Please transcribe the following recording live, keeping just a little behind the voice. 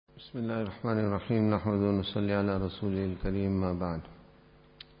بسم الله الرحمن الرحيم نحمد ونصلي على رسوله الكريم ما بعد.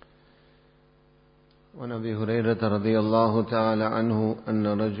 وعن أبي هريرة رضي الله تعالى عنه أن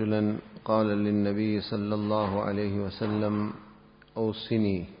رجلا قال للنبي صلى الله عليه وسلم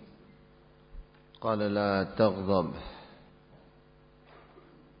أوصني قال لا تغضب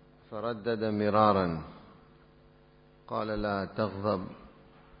فردد مرارا قال لا تغضب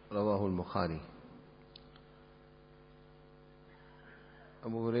رواه البخاري.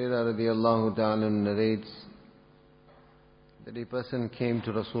 Abu Hurairah radiallahu ta'ala narrates that a person came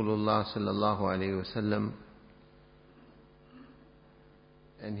to Rasulullah sallallahu alayhi wasallam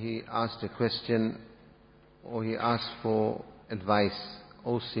and he asked a question, or he asked for advice.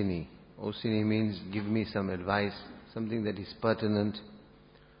 Awsini. Awsini means give me some advice, something that is pertinent,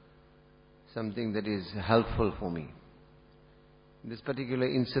 something that is helpful for me. In this particular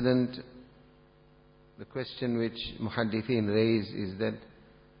incident, the question which Muhaddithin raise is that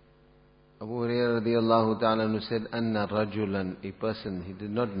Abu Hurairah radiallahu ta'ala said, Anna rajulan, a person. He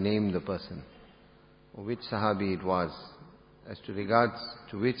did not name the person, or which Sahabi it was. As to regards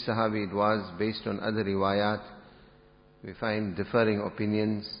to which Sahabi it was, based on other riwayat, we find differing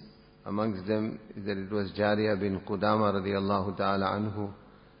opinions. Amongst them is that it was Jariyah bin Qudama radiallahu ta'ala anhu.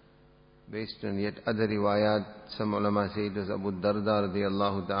 Based on yet other riwayat, some ulama say it was Abu Darda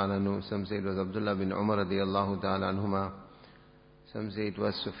radiallahu ta'ala anhu, some say it was Abdullah bin Umar radiallahu ta'ala anhuma, some say it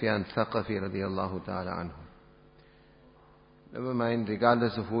was Sufyan Thaqafi radiallahu ta'ala anhu. Never mind,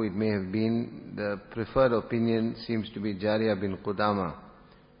 regardless of who it may have been, the preferred opinion seems to be Jariyah bin Qudama.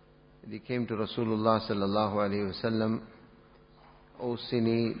 He came to Rasulullah sallallahu alayhi wasallam,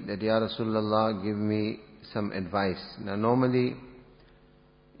 Awsini, that Ya Rasulullah, give me some advice. Now normally,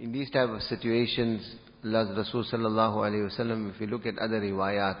 in these type of situations, Allah's Rasul sallallahu alayhi wasallam, if you look at other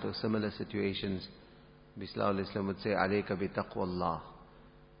riwayat or similar situations, Bismillah al-Islam would say, Alayka bi taqwallah.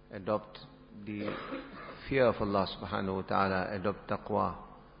 Adopt the fear of Allah subhanahu wa ta'ala, adopt taqwa.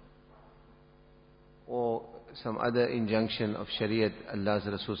 Or some other injunction of Shariat, Allah's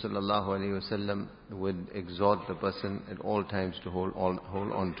Rasul sallallahu alayhi wasallam would exhort the person at all times to hold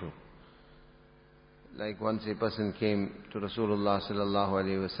on to. Like once a person came to Rasulullah sallallahu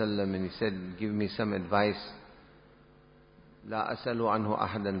alayhi wasallam and he said, give me some advice. La asalu anhu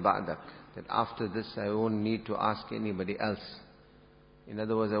ahadan ba'dak. That after this I won't need to ask anybody else. In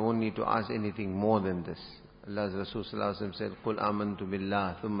other words, I won't need to ask anything more than this. Allah's Rasul sallallahu alayhi wasallam said, Qul amantu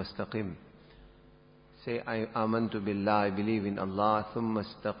billah thumma istaqim. Say, I amantu billah, I believe in Allah, thumma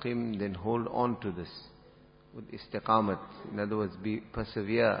istaqim, then hold on to this with istiqamat. In other words,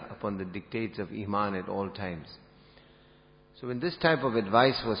 persevere upon the dictates of Iman at all times. So when this type of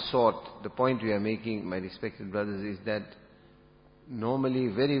advice was sought, the point we are making, my respected brothers, is that normally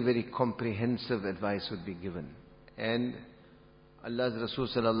very, very comprehensive advice would be given. And Allah's Rasul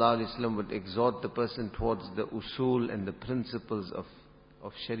sallallahu alaihi wasallam would exhort the person towards the usul and the principles of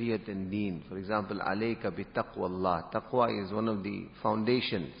Shariat and Deen. For example, alayka bi taqwallah. Taqwa is one of the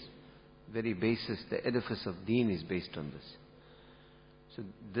foundations, very basis, the edifice of Deen is based on this. So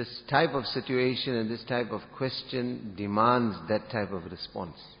this type of situation and this type of question demands that type of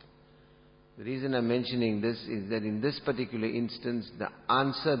response. The reason I'm mentioning this is that in this particular instance, the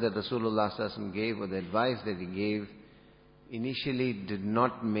answer that Rasulullah sallallahu alaihi wasallam gave, or the advice that he gave, initially did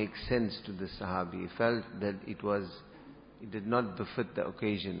not make sense to the Sahabi. He felt that it did not befit the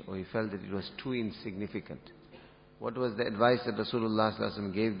occasion, or he felt that it was too insignificant. What was the advice that Rasulullah sallallahu alaihi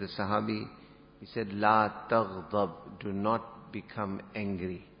wasallam gave the Sahabi? He said, La taghdab, do not become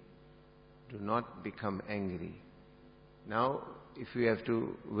angry. Do not become angry. Now, if we have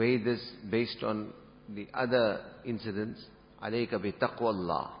to weigh this based on the other incidents, alayka bi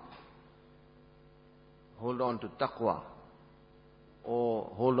taqwallah. Hold on to taqwa.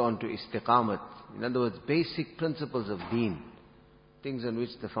 Or hold on to istiqamat. In other words, basic principles of deen. Things on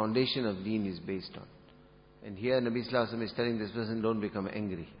which the foundation of deen is based on. And here Nabi sallallahu alaihi wasallam is telling this person, don't become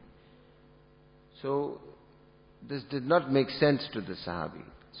angry. So, this did not make sense to the Sahabi.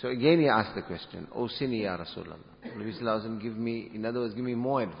 So again he asked the question, Awsini ya Rasulullah. Nabi sallallahu alaihi wasallam, give me, in other words, give me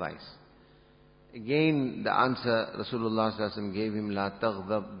more advice. Again the answer Rasulullah sallallahu alaihi wasallam gave him, La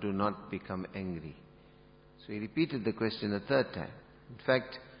taghdab, do not become angry. So he repeated the question a third time. In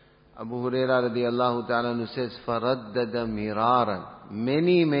fact, Abu Hurairah radiallahu ta'ala says, فَرَدَّدَ مِرَارًا.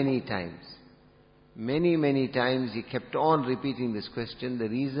 Many times. Many times he kept on repeating this question. The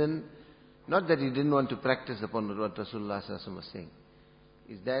reason, not that he didn't want to practice upon what Rasulullah sallallahu alaihi wasallam was saying,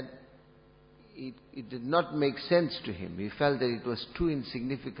 is that it did not make sense to him. He felt that it was too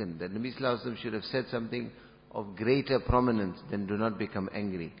insignificant, that Nabi sallallahu alaihi wasallam should have said something of greater prominence than do not become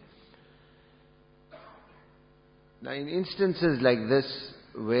angry. Now in instances like this,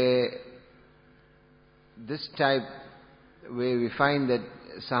 where we find that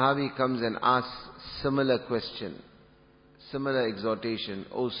Sahabi comes and asks similar question, similar exhortation,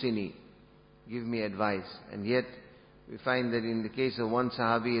 O Sini, give me advice. And yet, we find that in the case of one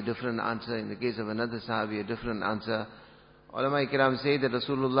Sahabi, a different answer. In the case of another Sahabi, a different answer. Ulama Kiram say that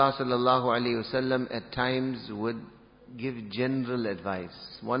Rasulullah sallallahu alaihi wasallam at times would give general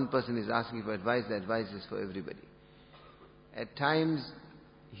advice. One person is asking for advice, the advice is for everybody. At times,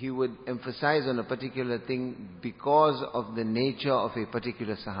 he would emphasize on a particular thing because of the nature of a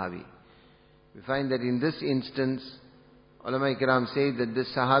particular Sahabi. We find that in this instance, Ulama Kiram say that this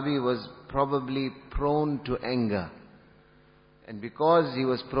Sahabi was probably prone to anger. And because he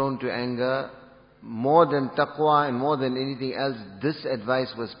was prone to anger, more than taqwa and more than anything else, this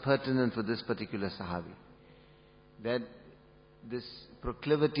advice was pertinent for this particular Sahabi. That this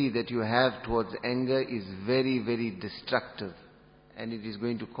proclivity that you have towards anger is very, very destructive. And it is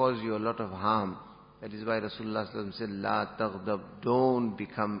going to cause you a lot of harm. That is why Rasulullah said, La taghdab, don't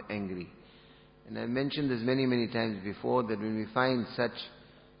become angry. And I mentioned this many, many times before, that when we find such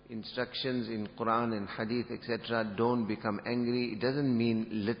instructions in Quran and Hadith, etc., don't become angry, it doesn't mean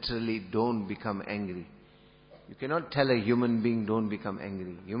literally don't become angry. You cannot tell a human being don't become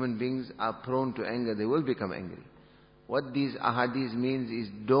angry. Human beings are prone to anger, they will become angry. What these ahadith means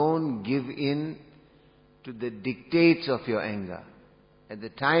is don't give in to the dictates of your anger. At the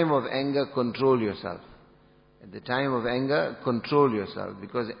time of anger, control yourself. At the time of anger, control yourself.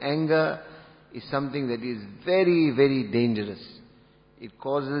 Because anger is something that is very, very dangerous. It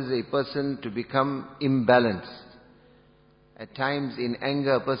causes a person to become imbalanced. At times in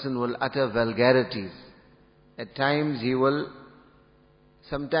anger, a person will utter vulgarities. At times he will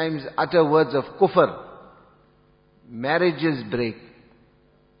sometimes utter words of kufr. Marriages break.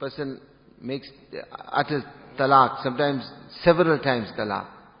 Person utters talaq, sometimes several times talaq.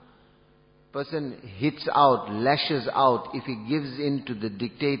 Person hits out, lashes out if he gives in to the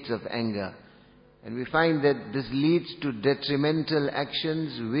dictates of anger. And we find that this leads to detrimental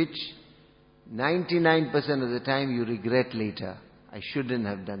actions which 99% of the time you regret later. I shouldn't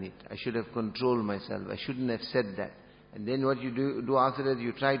have done it. I should have controlled myself. I shouldn't have said that. And then what you do after that,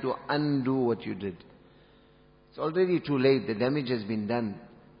 you try to undo what you did. It's already too late. The damage has been done.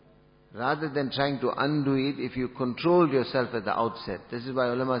 Rather than trying to undo it, if you control yourself at the outset. This is why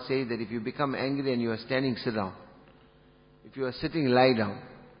ulama say that if you become angry and you are standing, sit down. If you are sitting, lie down.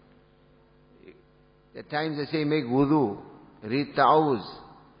 At times they say make wudu, read ta'awuz.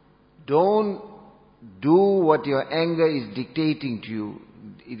 Don't do what your anger is dictating to you.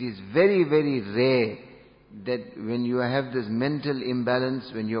 It is very, very rare that when you have this mental imbalance,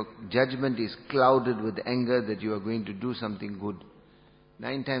 when your judgment is clouded with anger, that you are going to do something good.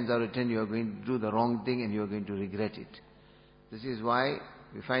 9 times out of 10 you are going to do the wrong thing and you are going to regret it. This is why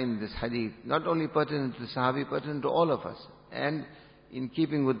we find this hadith not only pertinent to the Sahabi, pertinent to all of us. And in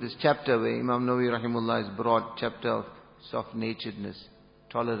keeping with this chapter where Imam Nawawi rahimullah has brought chapter of soft-naturedness,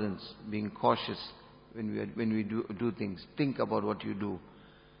 tolerance, being cautious when we do things. Think about what you do.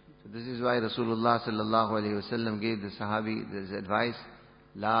 So this is why Rasulullah sallallahu alaihi wasallam gave the Sahabi this advice,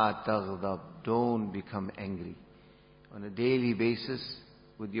 La taghdab, don't become angry. On a daily basis,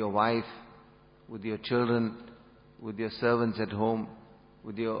 with your wife, with your children, with your servants at home,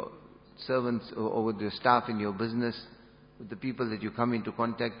 with your servants or with your staff in your business, with the people that you come into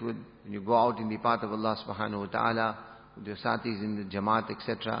contact with, when you go out in the path of Allah subhanahu wa ta'ala, with your satis in the jamaat,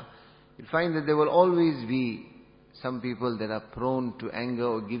 etc., you'll find that there will always be some people that are prone to anger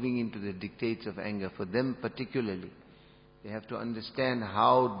or giving into the dictates of anger. For them particularly, they have to understand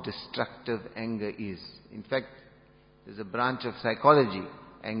how destructive anger is. In fact, there's a branch of psychology,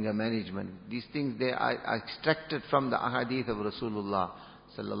 anger management. These things, they are extracted from the ahadith of Rasulullah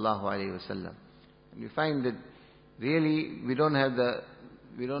sallallahu alaihi wasallam. And we find that really we don't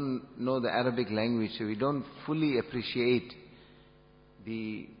know the Arabic language, so we don't fully appreciate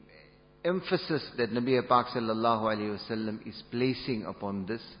the emphasis that Nabi Pak sallallahu alaihi wasallam is placing upon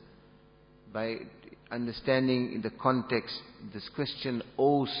this by understanding in the context this question,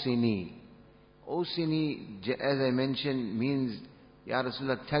 O Sini. O Sini, as I mentioned, means, Ya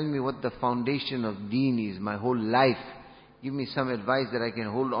Rasulullah, tell me what the foundation of deen is, my whole life. Give me some advice that I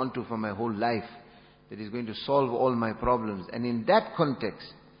can hold on to for my whole life, that is going to solve all my problems. And in that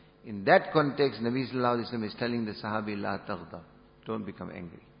context, Nabi sallallahu alaihi wasallam is telling the Sahabi, La taghdab, don't become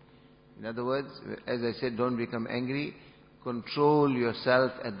angry. In other words, as I said, don't become angry. Control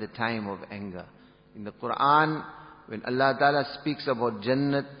yourself at the time of anger. In the Quran, when Allah Ta'ala speaks about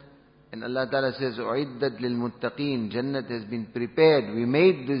Jannat, and Allah Ta'ala says, "U'iddat lil muttaqeen," Jannat has been prepared. We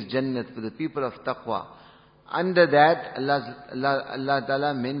made this Jannat for the people of taqwa. Under that, Allah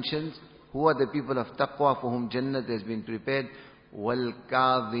Ta'ala mentions who are the people of taqwa for whom Jannat has been prepared.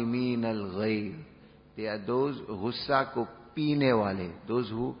 وَالْكَاظِمِينَ الْغَيْظِ. They are those gussa ko peene wale, those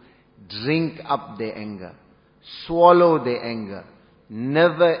who drink up their anger, swallow their anger,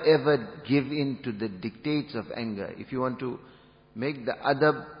 never ever give in to the dictates of anger. If you want to make the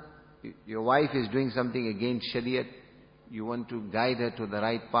adab, your wife is doing something against Shariat, you want to guide her to the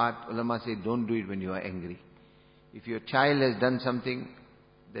right path, ulama say don't do it when you are angry. If your child has done something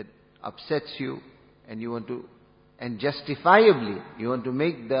that upsets you and you want to, and justifiably, you want to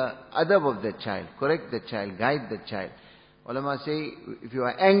make the adab of the child, correct the child, guide the child. Ulama say, if you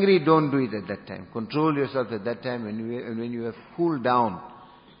are angry, don't do it at that time. Control yourself at that time when you have cooled down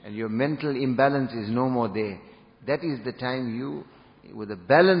and your mental imbalance is no more there. That is the time you, with a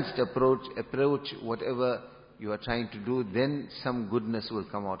balanced approach whatever you are trying to do, then some goodness will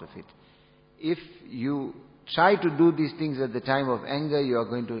come out of it. If you try to do these things at the time of anger, you are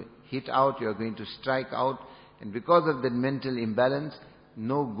going to hit out, you are going to strike out, and because of that mental imbalance,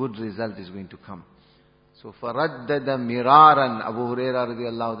 no good result is going to come. So, فَرَدَّدَ مِرَارًا, Abu Hurairah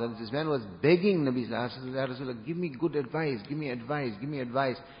radiallahu anhu, this man was begging Nabi sallallahu alaihi wasallam, give me good advice, give me advice, give me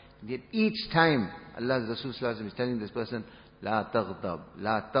advice. And yet each time, Allah's Rasul sallallahu alaihi wasallam is telling this person, لا تغضب,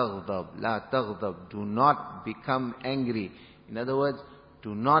 لا تغضب, لا تغضب. Do not become angry. In other words,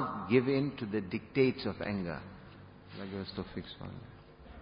 do not give in to the dictates of anger. Allah give us tawfiq.